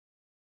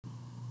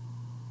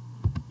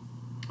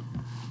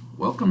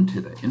Welcome to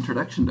the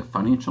Introduction to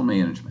Financial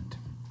Management.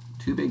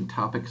 Two big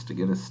topics to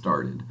get us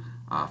started.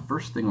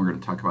 First thing we're going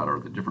to talk about are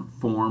the different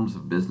forms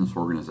of business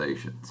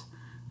organizations.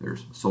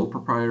 There's sole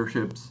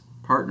proprietorships,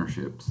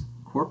 partnerships,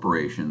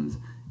 corporations,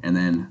 and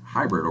then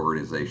hybrid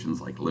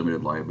organizations like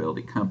limited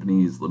liability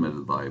companies,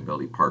 limited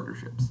liability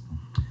partnerships.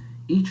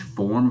 Each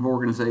form of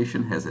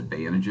organization has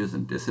advantages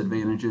and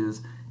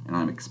disadvantages, and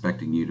I'm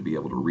expecting you to be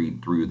able to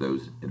read through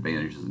those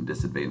advantages and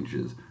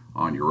disadvantages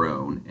on your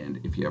own,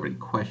 and if you have any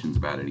questions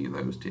about any of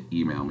those, to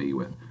email me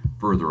with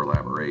further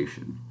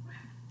elaboration.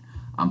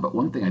 But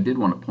one thing I did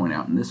want to point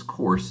out in this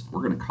course,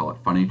 we're going to call it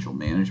financial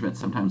management.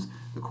 Sometimes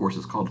the course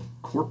is called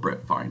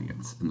corporate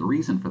finance, and the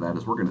reason for that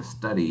is we're going to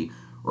study,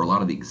 or a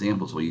lot of the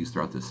examples we'll use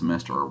throughout the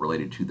semester are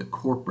related to the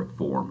corporate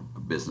form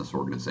of business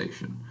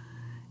organization.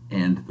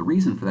 And the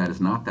reason for that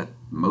is not that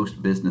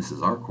most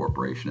businesses are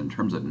corporation. In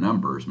terms of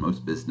numbers,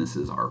 most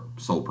businesses are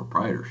sole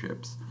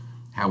proprietorships.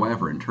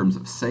 However, in terms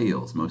of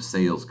sales, most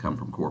sales come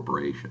from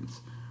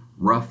corporations.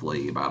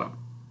 Roughly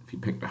if you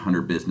picked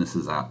 100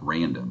 businesses at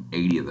random,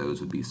 80 of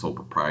those would be sole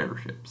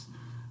proprietorships.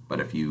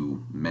 But if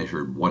you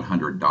measured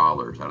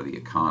 $100 out of the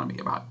economy,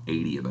 about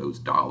 80 of those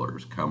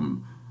dollars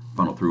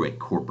funnel through a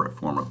corporate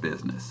form of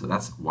business. So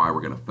that's why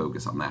we're going to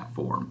focus on that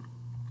form.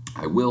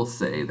 I will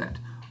say that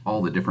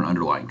all the different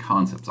underlying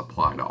concepts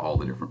apply to all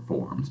the different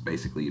forms.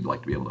 Basically, you'd like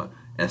to be able to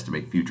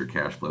estimate future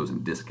cash flows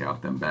and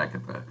discount them back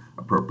at the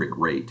appropriate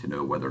rate to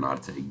know whether or not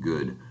it's a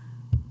good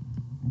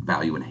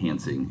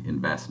value-enhancing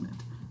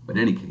investment. But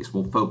in any case,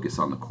 we'll focus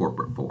on the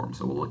corporate form.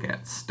 So we'll look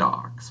at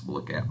stocks, we'll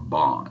look at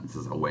bonds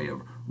as a way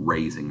of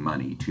raising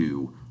money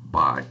to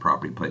buy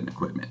property, plant, and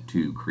equipment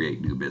to create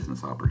new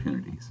business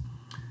opportunities.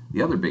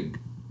 The other big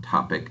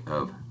topic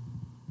of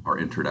our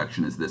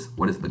introduction is this: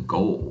 what is the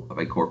goal of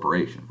a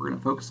corporation? If we're going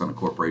to focus on a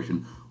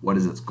corporation, what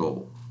is its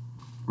goal?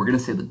 We're going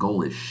to say the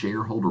goal is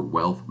shareholder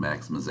wealth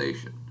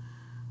maximization.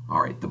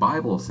 All right, the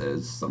Bible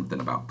says something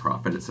about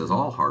profit. It says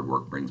all hard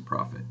work brings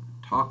profit.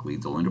 Talk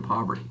leads only to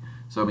poverty.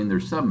 So,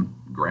 there's some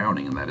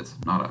grounding in that it's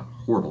not a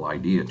horrible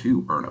idea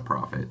to earn a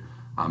profit.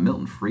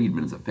 Milton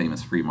Friedman is a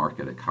famous free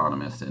market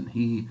economist, and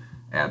he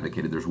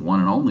advocated there's one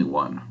and only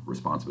one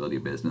responsibility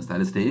of business,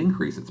 that is to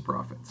increase its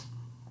profits.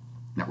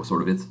 That was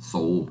sort of its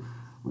sole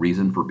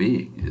reason for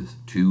being, is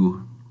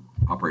to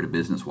operate a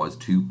business was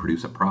to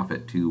produce a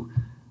profit, to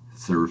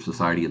serve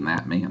society in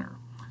that manner.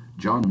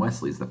 John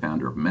Wesley is the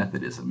founder of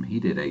Methodism. He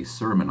did a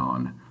sermon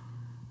on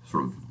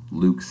sort of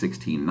Luke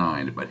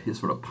 16:9, but his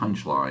sort of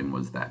punchline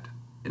was that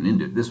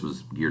this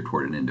was geared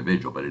toward an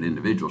individual, but an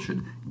individual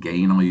should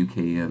gain all you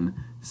can,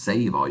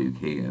 save all you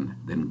can,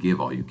 then give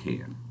all you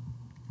can.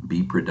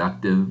 Be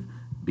productive,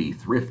 be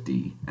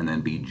thrifty, and then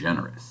be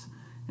generous.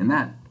 And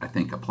that, I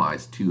think,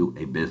 applies to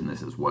a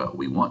business as well.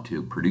 We want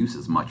to produce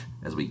as much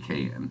as we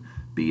can,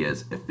 be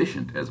as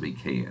efficient as we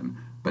can,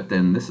 but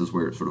then this is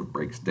where it sort of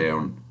breaks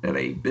down at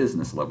a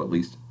business level, at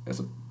least as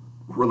it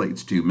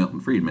relates to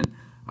Milton Friedman,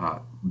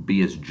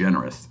 be as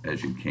generous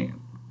as you can.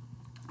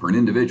 For an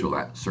individual,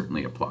 that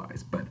certainly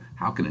applies, but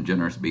how can an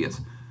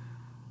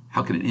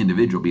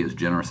individual be as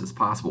generous as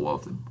possible? Well,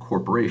 if the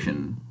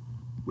corporation,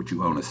 which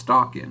you own a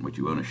stock in, which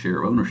you own a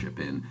share of ownership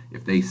in,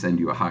 if they send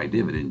you a high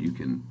dividend, you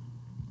can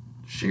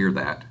share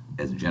that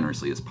as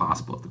generously as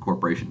possible. If the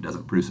corporation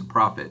doesn't produce a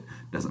profit,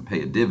 doesn't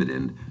pay a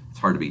dividend, it's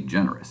hard to be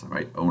generous. I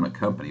might own a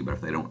company, but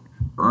if they don't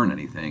earn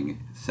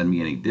anything, send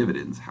me any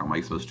dividends, how am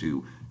I supposed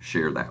to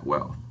share that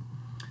wealth?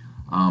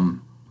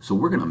 So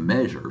we're going to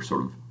measure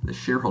sort of the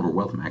shareholder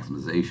wealth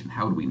maximization.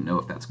 How do we know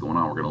if that's going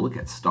on? We're going to look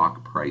at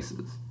stock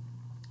prices.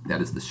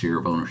 That is the share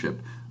of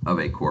ownership of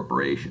a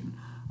corporation.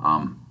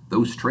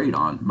 Those trade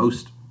on,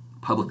 most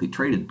publicly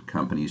traded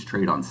companies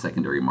trade on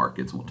secondary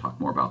markets. We'll talk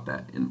more about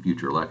that in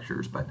future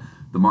lectures, but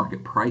the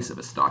market price of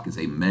a stock is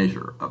a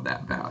measure of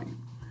that value.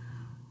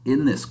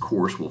 In this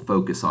course, we'll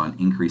focus on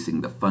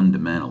increasing the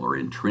fundamental or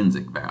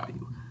intrinsic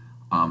value.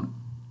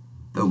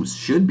 Those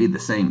should be the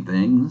same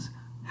things.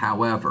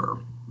 However,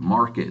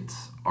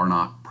 markets are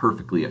not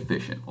perfectly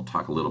efficient. We'll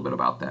talk a little bit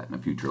about that in a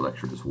future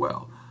lecture as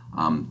well.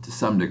 To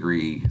some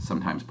degree,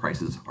 sometimes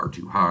prices are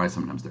too high,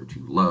 sometimes they're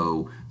too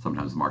low,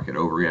 sometimes the market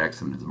overreacts,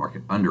 sometimes the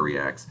market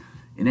underreacts.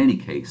 In any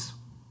case,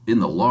 in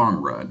the long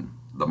run,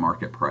 the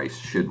market price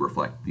should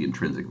reflect the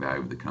intrinsic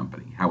value of the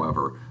company.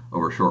 However,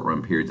 over short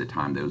run periods of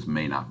time, those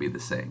may not be the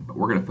same. But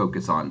we're going to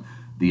focus on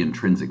the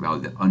intrinsic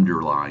value, the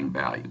underlying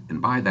value.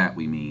 And by that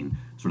we mean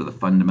sort of the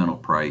fundamental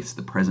price,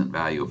 the present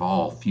value of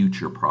all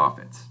future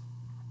profits.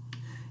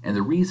 And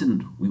the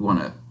reason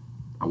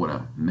I want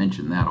to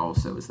mention that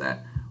also is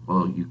that,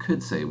 well, you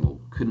could say, well,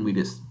 couldn't we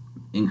just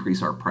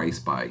increase our price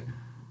by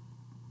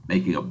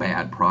making a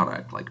bad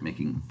product, like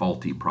making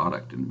faulty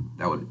product, and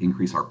that would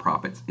increase our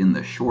profits in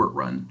the short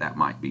run? That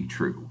might be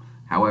true.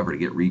 However, to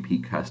get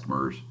repeat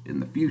customers in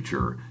the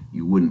future,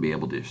 you wouldn't be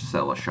able to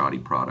sell a shoddy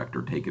product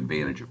or take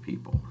advantage of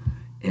people.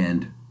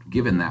 And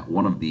given that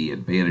one of the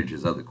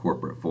advantages of the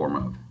corporate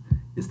form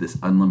is this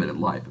unlimited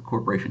life, a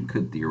corporation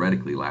could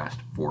theoretically last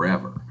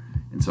forever.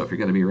 And so if you're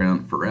going to be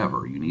around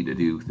forever, you need to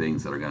do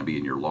things that are going to be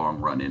in your long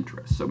run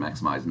interest. So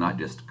maximize not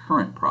just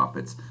current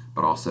profits,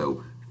 but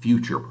also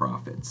future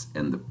profits,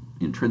 and the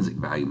intrinsic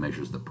value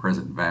measures the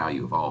present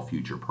value of all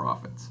future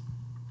profits.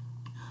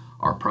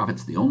 Are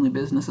profits the only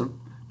business of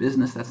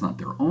business? That's not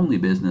their only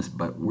business,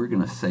 but we're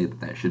going to say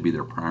that that should be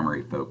their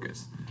primary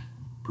focus.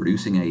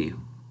 Producing a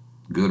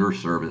good or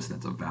service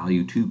that's of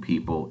value to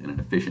people in an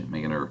efficient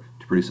manner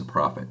to produce a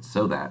profit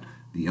so that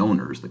the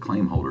owners, the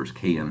claim holders,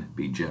 can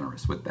be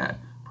generous with that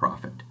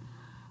profit.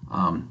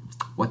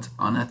 What's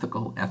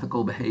unethical?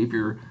 Ethical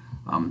behavior?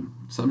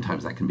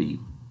 Sometimes that can be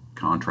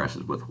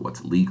contrasted with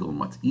what's legal and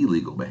what's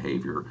illegal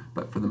behavior,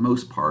 but for the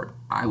most part,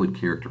 I would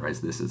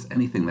characterize this as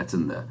anything that's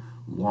in the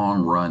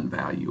long run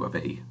value of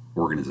a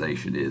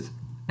organization is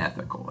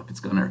ethical. If it's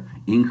going to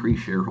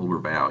increase shareholder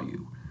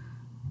value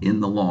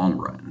in the long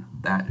run,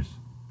 that is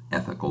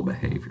ethical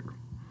behavior.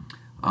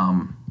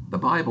 The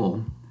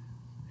Bible,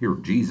 here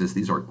Jesus,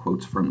 these are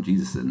quotes from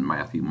Jesus in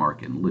Matthew,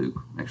 Mark, and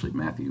Luke, actually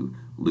Matthew,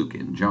 Luke,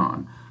 and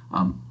John.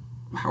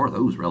 How are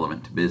those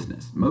relevant to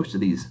business? Most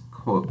of these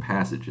quote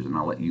passages, and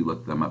I'll let you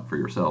look them up for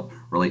yourself,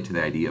 relate to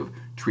the idea of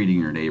treating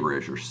your neighbor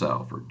as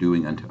yourself or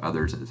doing unto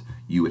others as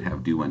you would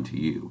have do unto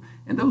you.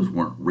 And those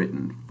weren't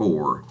written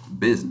for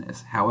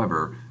business.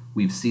 However,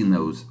 we've seen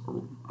those,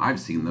 or I've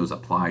seen those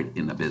applied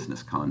in a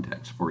business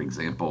context. For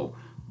example,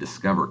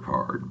 Discover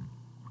Card,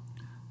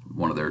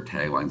 one of their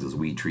taglines is,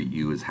 "We treat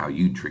you as how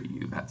you treat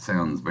you." That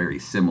sounds very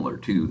similar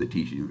to the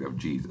teachings of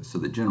Jesus. So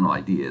the general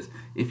idea is,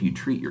 if you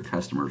treat your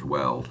customers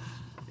well,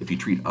 if you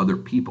treat other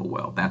people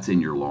well, that's in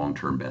your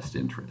long-term best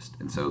interest.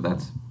 And so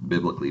that's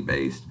biblically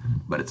based,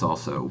 but it's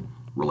also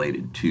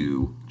related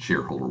to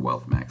shareholder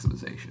wealth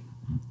maximization.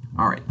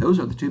 All right, those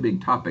are the two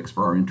big topics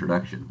for our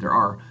introduction.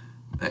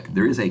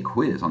 There is a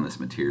quiz on this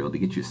material to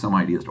get you some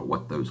idea as to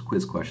what those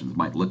quiz questions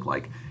might look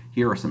like.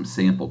 Here are some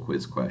sample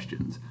quiz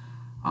questions.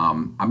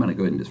 I'm going to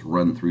go ahead and just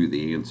run through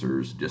the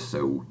answers just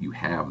so you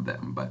have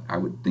them, but I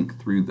would think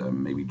through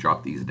them, maybe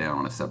jot these down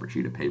on a separate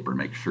sheet of paper and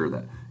make sure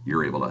that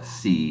you're able to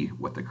see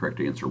what the correct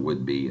answer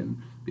would be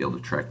and be able to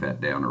track that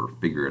down or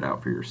figure it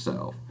out for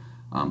yourself.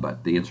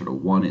 But the answer to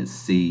 1 is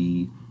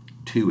C,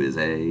 2 is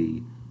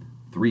A,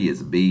 3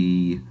 is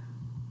B,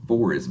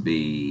 4 is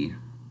B,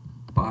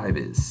 5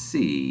 is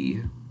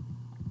C,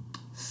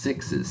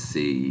 6 is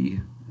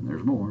C, and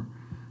there's more.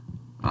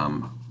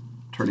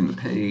 Turning the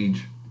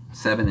page,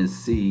 7 is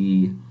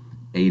C,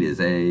 8 is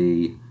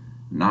A,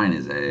 9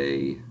 is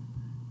A,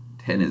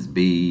 10 is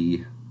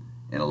B,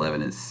 and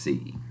 11 is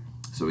C.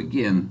 So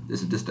again,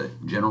 this is just a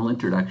general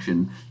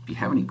introduction. If you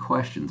have any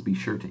questions, be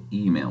sure to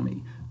email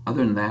me.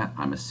 Other than that,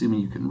 I'm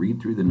assuming you can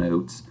read through the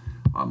notes,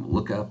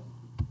 look up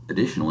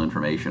additional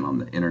information on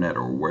the internet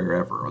or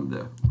wherever on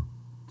the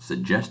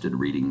suggested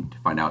reading to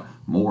find out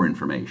more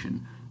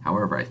information.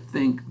 However, I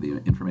think the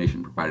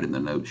information provided in the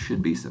notes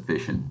should be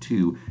sufficient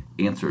to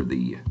answer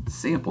the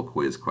sample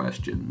quiz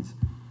questions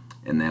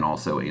and then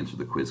also answer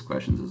the quiz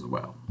questions as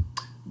well.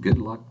 Good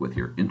luck with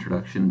your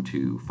introduction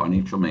to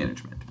financial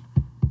management.